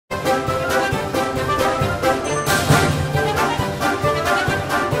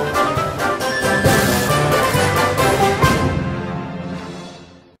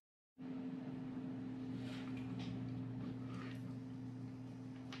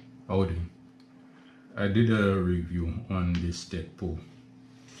Howdy. I did a review on this TECCPO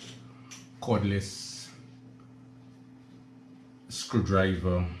cordless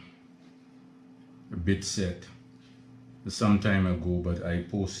screwdriver bit set some time ago, but I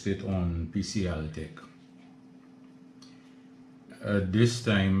posted on PCL Tech. This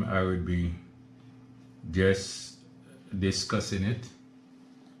time I will be just discussing it.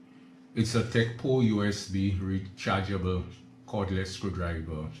 It's a TECCPO USB rechargeable cordless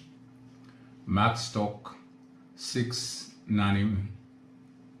screwdriver, max stock 6 nanometers.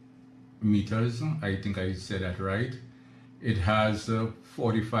 I think I said that right. It has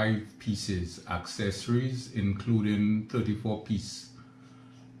 45 pieces accessories, including 34-piece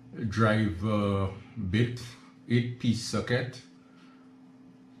driver bit, 8-piece socket,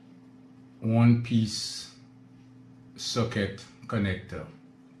 1-piece socket connector.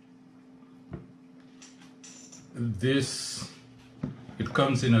 It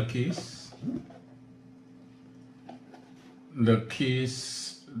comes in a case. The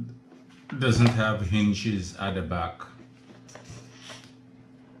case doesn't have hinges at the back,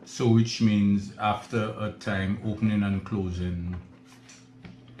 so which means after a time opening and closing,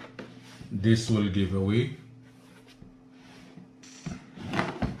 this will give away.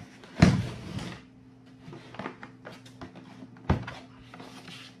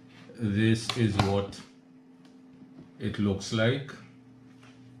 This is what it looks like.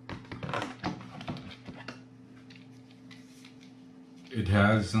 It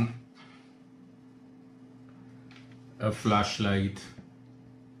has a flashlight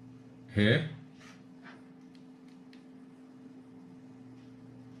here.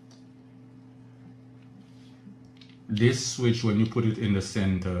 This switch, when you put it in the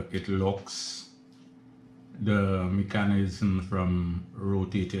center, it locks the mechanism from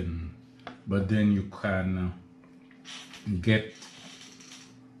rotating, but then you can get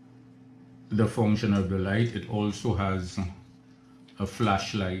the function of the light. It also has a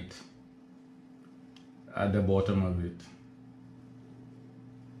flashlight at the bottom of it.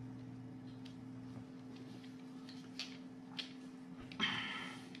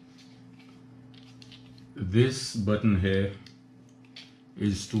 This button here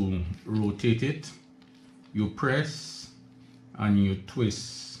is to rotate it. You press and you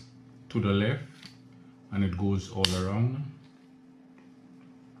twist to the left and it goes all around.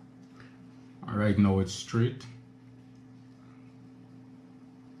 Right now it's straight.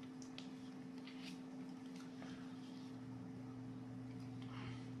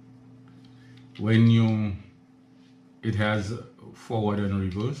 It has forward and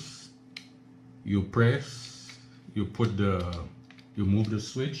reverse. You press, you move the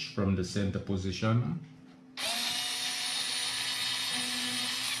switch from the center position,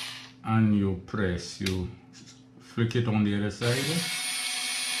 and you press, you flick it on the other side,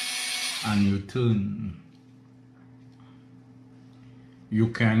 and you turn. You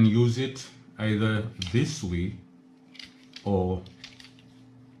can use it either this way or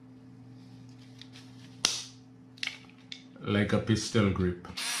like a pistol grip.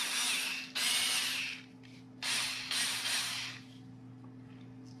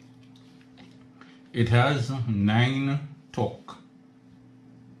 It has 9 torque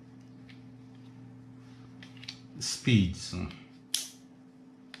speeds.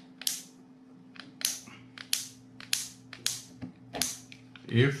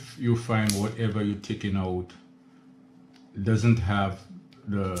 If you find whatever you're taking out doesn't have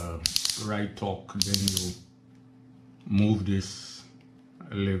the right torque, then you move this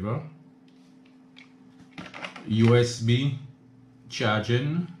lever. USB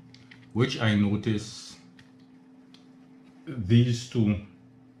charging, which I notice these 2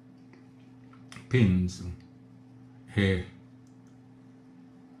 pins here,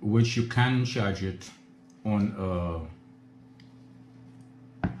 which you can charge it on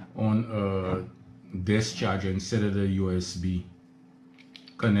a desk charger instead of the USB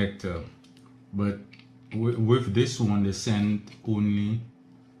connector, but with this one they sent only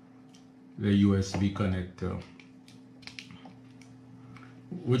the USB connector,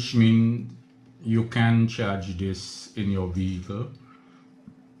 which means you can charge this in your vehicle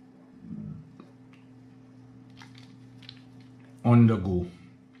on the go.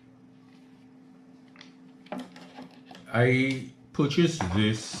 I purchased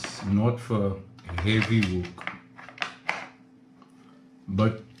this not for heavy work,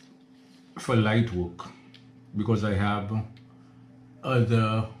 but for light work, because I have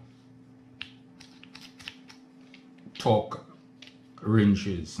other torque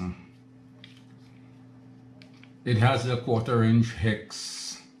wrenches. It has a 1/4 inch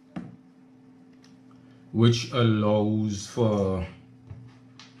hex, which allows for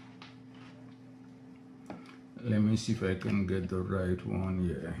Let me see if I can get the right one.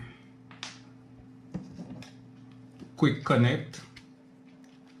 Yeah. Quick connect.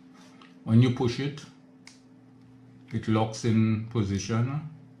 When you push it, it locks in position,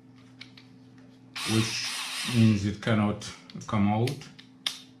 which means it cannot come out.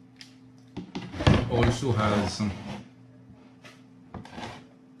 Also has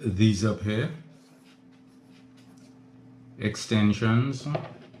these up here, extensions.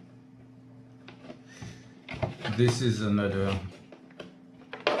 This is another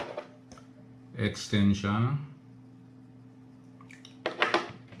extension.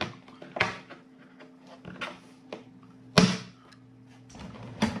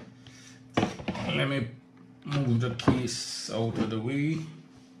 Let me move the case out of the way.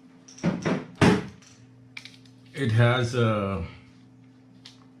 It has the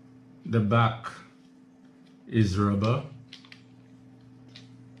back is rubber.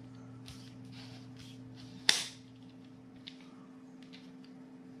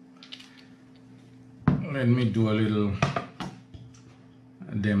 Let me do a little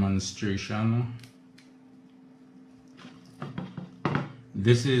demonstration.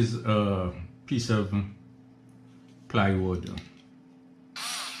 This is a piece of plywood.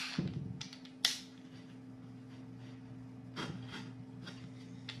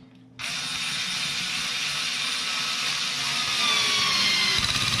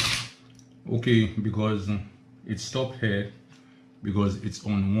 Okay, because it stopped here because it's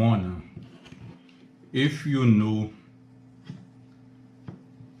on one. If you know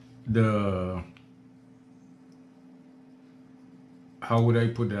the, how would I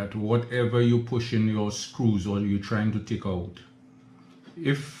put that, whatever you push in your screws or you're trying to take out,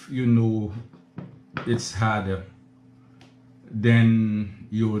 if you know it's harder, then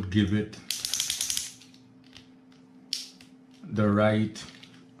you would give it the right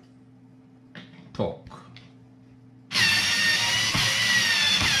torque.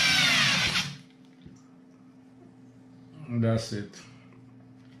 That's it.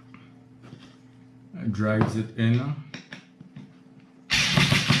 It drives it in.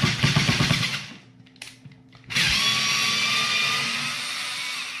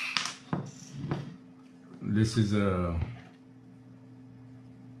 This is a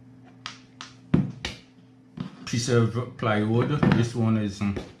piece of plywood. This one is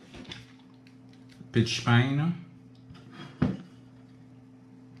pitch pine.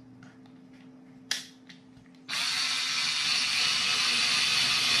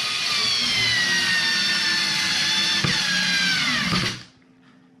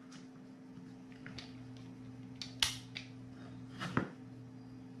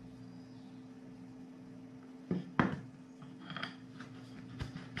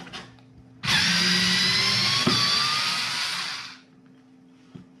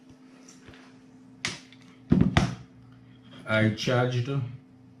 I charged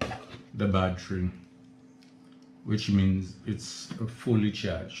the battery, which means it's fully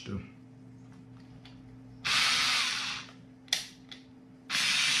charged.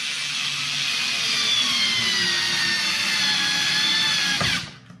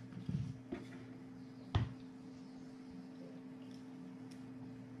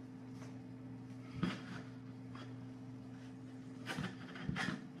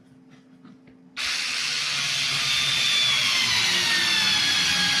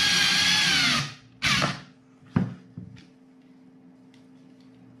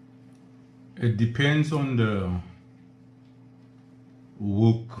 It depends on the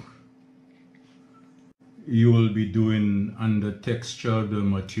work you will be doing and the texture of the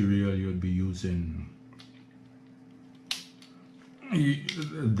material you'll be using.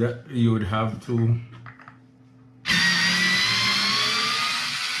 You would have to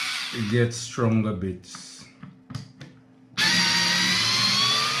get stronger bits.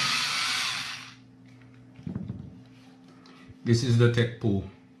 This is the TECCPO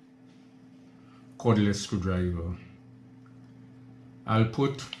cordless screwdriver. I'll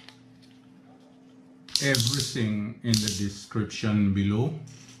put everything in the description below.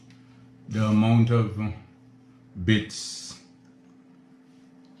 The amount of bits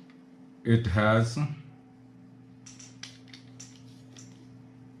it has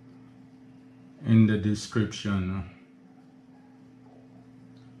in the description.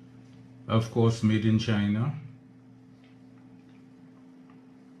 Of course, made in China.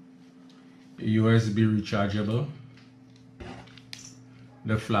 USB rechargeable.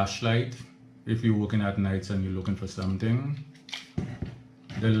 The flashlight if you're working at nights and you're looking for something.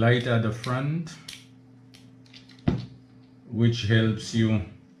 The light at the front, which helps you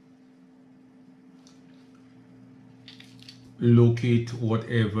locate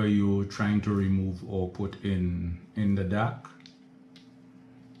whatever you're trying to remove or put in the DAC.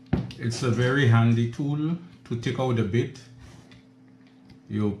 It's a very handy tool to take out the bit.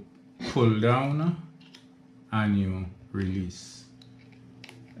 You pull down and you release.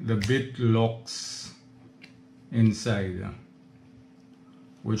 The bit locks inside,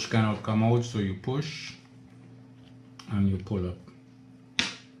 which cannot come out, so you push and you pull up.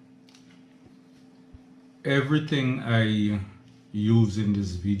 Everything I use in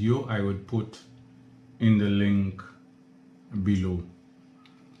this video I would put in the link below.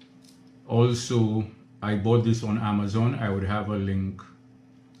 Also, I bought this on Amazon. I would have a link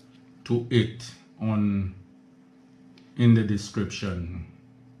to it in the description.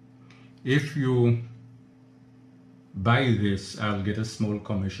 If you buy this, I'll get a small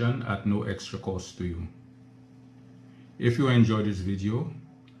commission at no extra cost to you. If you enjoyed this video,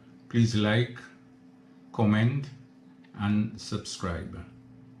 please like, comment, and subscribe.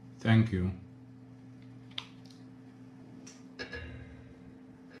 Thank you.